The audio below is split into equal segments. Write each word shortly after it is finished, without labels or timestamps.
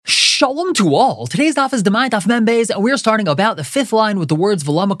Shalom to all. Today's daf is Demai daf Membeis, and we're starting about the fifth line with the words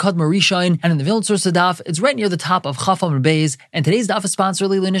V'lama Kadma Rishon, and in the Vilna Source daf, it's right near the top of Chaf Amud Beis. And today's daf is sponsored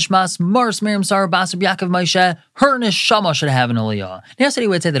Lili Nishmas Mars Miriam Sarah Basar Yaakov Moshe. Her neshama should have an aliyah. Now, yesterday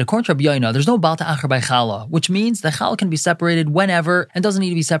we would say that according to Rabbi Yoina, there's no balta acher by chala, which means that chala can be separated whenever and doesn't need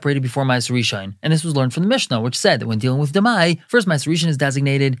to be separated before Ma'aser Rishon. And this was learned from the Mishnah, which said that when dealing with Demai, first Ma'aser Rishon is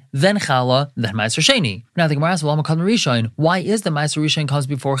designated, then chala, then Ma'aser Sheni. Now the Gemara asks, V'lama Kadma Rishon, why is the Ma'aser Rishon comes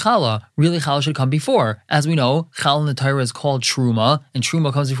before chala? Really, chala should come before. As we know, chala in the Torah is called truma, and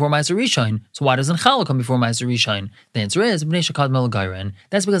truma comes before Ma'aser Rishon. So why doesn't chala come before Ma'aser Rishon? The answer is B'nei Shekad Mel Gairin.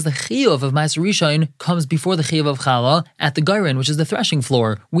 That's because the chiyuv of Ma'aser Rishon comes before the chiyuv of chala at the gairin, which is the threshing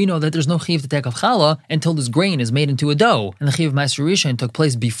floor. We know that there's no chiyuv to take of chala until this grain is made into a dough, and the chiyuv of Ma'aser Rishon took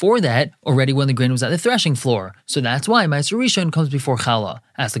place before that, already when the grain was at the threshing floor. So that's why Ma'aser Rishon comes before chala.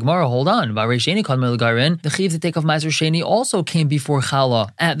 Ask the Gemara, hold on, the chiyuv to take of Ma'aser Sheni also came before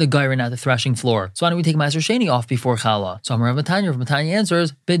chala at the gairin at the threshing floor. So why don't we take Ma'aser Sheni off before chala? So Rav Matanya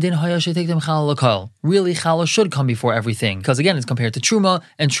answers, Bidin Haya should take them chala lakal. Really, chala should come before everything, because again, it's compared to truma,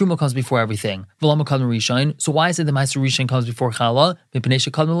 and truma comes before everything. V'lama Kadma Rishon. So why is it the Ma'aser Rishon comes before chala?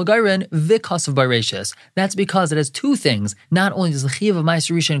 That's because it has two things. Not only does the chiyuv of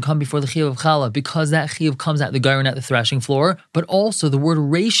Ma'aser Rishon come before the chiyuv of chala, because that chiyuv comes at the gairin at the threshing floor, but also the word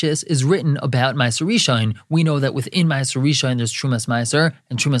rashis is written about Ma'aser Rishon. We know that within Ma'aser Rishon there's Trumas Ma'aser,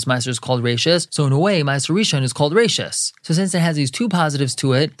 and Trumas Ma'aser is called rashis. So in a way, Ma'aser Rishon is called rashis. So since it has these two positives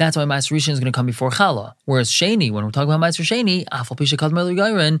to it, that's why Ma'aser Rishon is going to come before chala. Whereas Sheni, when we're talking about Ma'aser Sheni, afal pi shekad me'el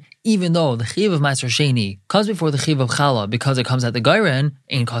gairin, even though the chiyuv of Ma'aser Sheni comes before the chiyuv of chala because it comes at the gairin,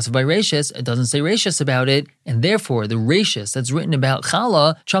 ain't caused by rashis, it doesn't say rashis about it, and therefore the rashis that's written about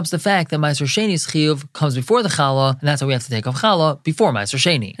chala trumps the fact that Ma'aser Sheni's chiyuv comes before the chala, and that's why we have to take off chala before Ma'aser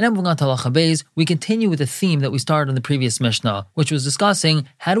Sheni. And then moving on to halacha beis, we continue with the theme that we started in the previous Mishnah, which was discussing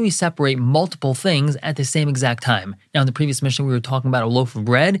how do we separate multiple things at the same exact time. Now in the previous Mishnah we were talking about a loaf of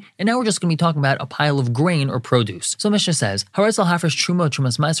bread, and now we're just going to be talking about a pile of grain or produce. So Mishnah says, Trumas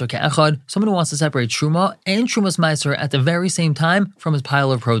Ma'aser ke'echad, someone who wants to separate Truma and Trumas Ma'aser at the very same time from his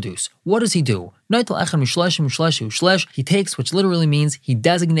pile of produce. What does he do? He takes, which literally means he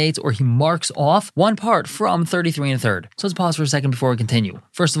designates or he marks off one part from 33 1/3. So let's pause for a second before we continue.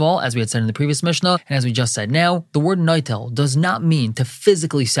 First of all, as we had said in the previous Mishnah, and as we just said now, the word noitel does not mean to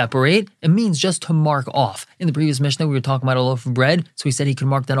physically separate, it means just to mark off. In the previous Mishnah, we were talking about a loaf of bread, so he said he could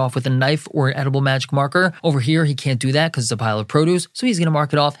mark that off with a knife or an edible magic marker. Over here, he can't do that because it's a pile of produce, so he's going to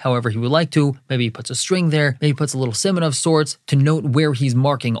mark it off however he would like to. Maybe he puts a string there, maybe he puts a little simon of sorts to note where he's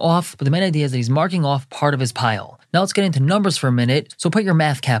marking off, but the main idea is that he's marking off part of his pile. Now let's get into numbers for a minute, so put your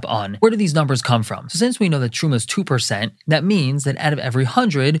math cap on. Where do these numbers come from? So since we know that Truma is 2%, that means that out of every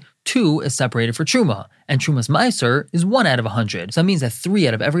 100, 2 is separated for Truma, and Trumas Ma'aser is 1 out of 100. So that means that 3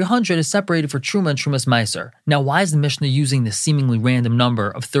 out of every 100 is separated for Truma and Trumas Ma'aser. Now why is the Mishnah using this seemingly random number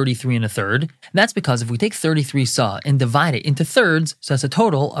of 33 1/3? That's because if we take 33 sa and divide it into thirds, so that's a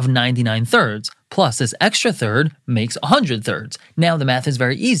total of 99 thirds, plus this extra third makes 100 thirds. Now the math is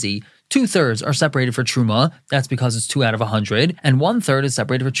very easy. 2/3 are separated for Truma, that's because it's 2 out of 100, and 1/3 is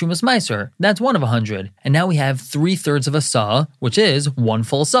separated for Trumas Ma'aser, that's 1 of 100. And now we have 3/3 of a sa, which is 1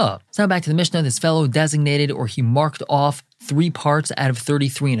 full sa. So now back to the Mishnah, this fellow designated or he marked off 3 parts out of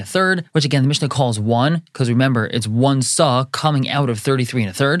 33 1/3, which again the Mishnah calls 1, because remember it's 1 sa coming out of 33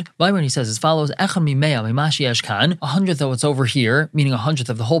 1/3. But he says as follows, 100th of what's over here, meaning 100th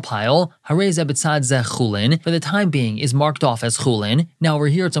of the whole pile, for the time being is marked off as chulin. Now over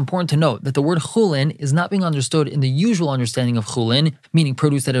here it's important to note that the word chulin is not being understood in the usual understanding of chulin, meaning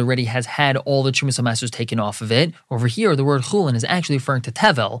produce that already has had all the Trumas Ma'asers taken off of it. Over here the word chulin is actually referring to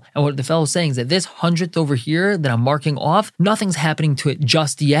tevel, and what the fellow is saying is that this 100th over here that I'm marking off, nothing's happening to it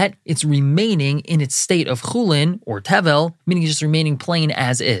just yet. It's remaining in its state of chulin or tevel, meaning it's just remaining plain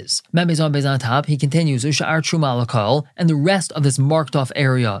as is. On top, he continues, and the rest of this marked off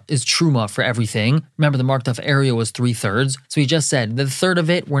area is truma for everything. Remember, the marked off area was 3/3, so he just said the third of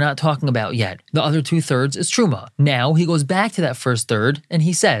it we're not talking about yet. The other 2/3 is truma. Now he goes back to that first third and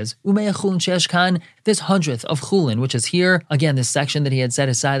he says, this 100th of chulin, which is here, again, this section that he had set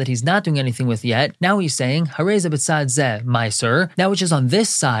aside that he's not doing anything with yet, now he's saying, Ma'aser, that which is on this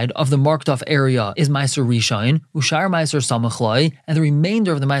side of the marked off area is Ma'aser Rishon, Ushar Ma'aser Samachloi, and the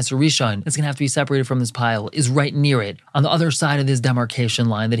remainder of the Ma'aser Rishon that's going to have to be separated from this pile is right near it, on the other side of this demarcation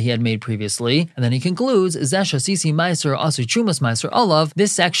line that he had made previously. And then he concludes, Zesha Sisi Ma'aser Asu Chumas Ma'aser Olav,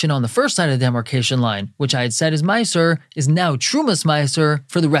 this section on the first side of the demarcation line, which I had said is Ma'aser, is now Trumas Ma'aser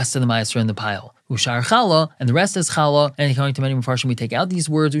for the rest of the Ma'aser in the pile. ushar chala, and the rest is chala. And according to many Mefarshim, we take out these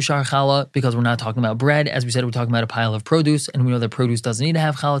words ushar chala because we're not talking about bread. As we said, we're talking about a pile of produce, and we know that produce doesn't need to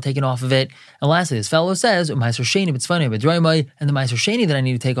have chala taken off of it. And lastly, this fellow says, Meiser Sheni b'tzvani b'draymai, and the Meiser Sheni that I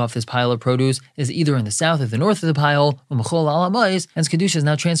need to take off this pile of produce is either in the south or the north of the pile, umachol ala mais, and kedusha is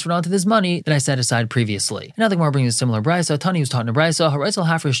now transferred onto this money that I set aside previously. Now the Gemara brings a similar brisa. Tani was taught in a brisa, haraisal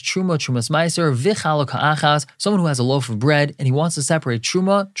hafresh truma, trumas meiser, vichala ka'achas, someone who has a loaf of bread and he wants to separate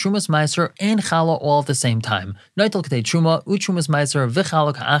truma, trumas meiser, and chala all at the same time. Noitel k'tei truma, utrumas meiser,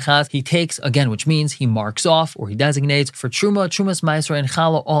 vichala ka'achas, he takes, again, which means he marks off or he designates for truma, trumas meiser, and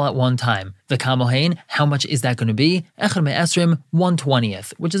chala all at one time. The kamohain, how much is that going to be? Echad me'esrim,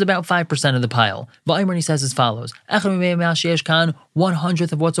 1/20th, which is about 5% of the pile. Va'imran, he says as follows, Echad me'me'al sheyesh kan,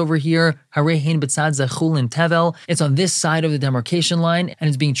 1/100th of what's over here, harehin b'tzad ze chulin tevel, it's on this side of the demarcation line, and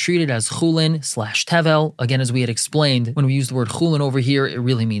it's being treated as chulin / tevel. Again, as we had explained, when we use the word chulin over here, it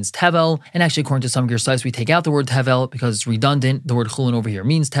really means tevel, and actually according to some Gersites, we take out the word tevel because it's redundant. The word chulin over here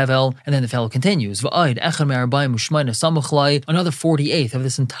means tevel, and then the fellow continues, Va'id echad me'arbayim u'shmayna samachlai, another 48th of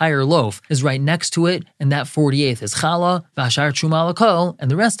this entire loaf is right next to it, and that 48th is chala, v'ashar truma alakol,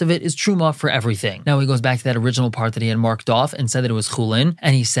 and the rest of it is truma for everything. Now he goes back to that original part that he had marked off and said that it was chulin,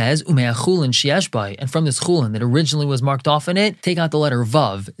 and he says, umea chulin sheyesh bai, and from this chulin that originally was marked off in it, take out the letter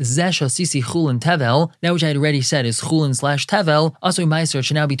vav, zesha sisi chulin tevel, that which I had already said is chulin / tevel, asui meiser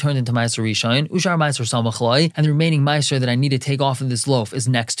should now be turned into meiser rishon, ushar meiser samachloi, and the remaining meiser that I need to take off of this loaf is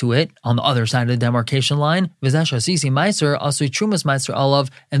next to it, on the other side of the demarcation line, v'zesha sisi meiser, asui trumas meiser olav,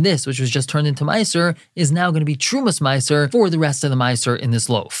 and this, which was just turned into meiser, is now going to be trumas meiser for the rest of the meiser in this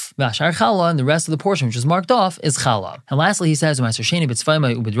loaf. V'ashar chala, and the rest of the portion which is marked off is chala. And lastly, he says, meiser sheni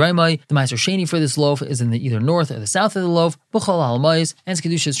b'tzvaymai u'b'draymai, the meiser sheni for this loaf is in the either north or the south of the loaf, b'chol al mais, and its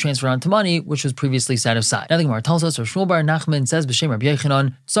kedusha is transferred onto money, which was previously set aside. Now the Gemara tells us, or Shmuel bar Nachman says, b'shem Rabbi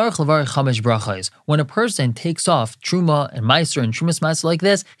Yochanan, tzarich levarich chamesh brachos. When a person takes off truma and meiser and trumas meiser like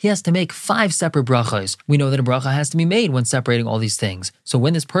this, he has to make 5 separate brachos. We know that a bracha has to be made when separating all these things. So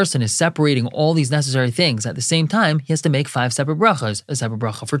when this person is separating all these necessary things at the same time, he has to make 5 separate brachas. A separate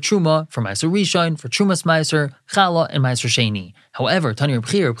bracha for truma, for meiser rishon, for trumas meiser, chala, and meiser sheni. However, Tani Reb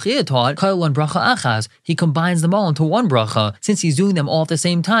Chia taught, kol one bracha achaz, he combines them all into one bracha. Since he's doing them all at the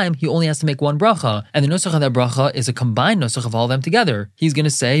same time, he only has to make one bracha. And the nusach of that bracha is a combined nusach of all of them together. He's going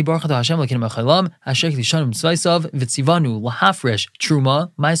to say, Baruch atah Hashem Elokeinu melech haolam, asher kiddushanu b'tzvaisav, v'tzivanu lahafresh,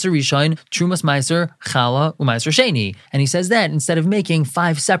 truma, meiser rishon, trumas meiser, chala, u'meiser sheni. And he says that instead of making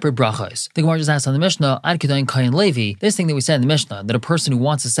 5 separate brachas. The Gemara just asked on the Mishnah, Ad Kedain Kayin Levi, this thing that we said in the Mishnah, that a person who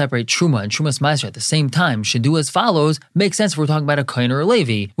wants to separate truma and trumas meiser at the same time should do as follows, makes sense if we're talking about a Kayin or a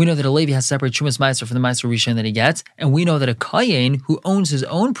Levi. We know that a Levi has to separate trumas meiser from the meiser rishon that he gets, and we know that a Kayin who owns his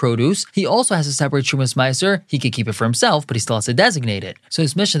own produce, he also has to separate trumas meiser. He could keep it for himself, but he still has to designate it. So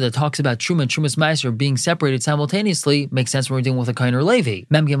this Mishnah that talks about truma and trumas meiser being separated simultaneously makes sense when we're dealing with a Kayin or Levi.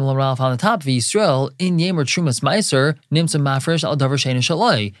 Mem Gimel Ralph on the top of Yisrael, in Yemer trumas meiser, nimtzah mafresh al davar shein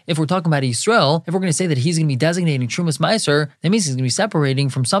shaloi. If we're talking about Yisrael, if we're going to say that he's going to be designating trumas meiser, that means he's going to be separating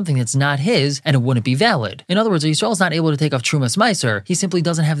from something that's not his, and it wouldn't be valid. In other words, Yisrael is not able to take off trumas meiser. He simply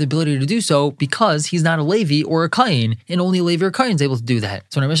doesn't have the ability to do so because he's not a Levi or a Kayin, and only a Levi or Kayin is able to do that.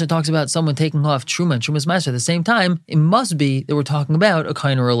 So when our Mishnah talks about someone taking off truma and trumas meiser at the same time, it must be that we're talking about a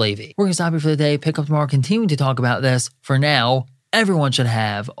Kayin or a Levi. We're going to stop here for the day, pick up tomorrow, continuing to talk about this. For now, everyone should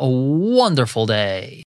have a wonderful day.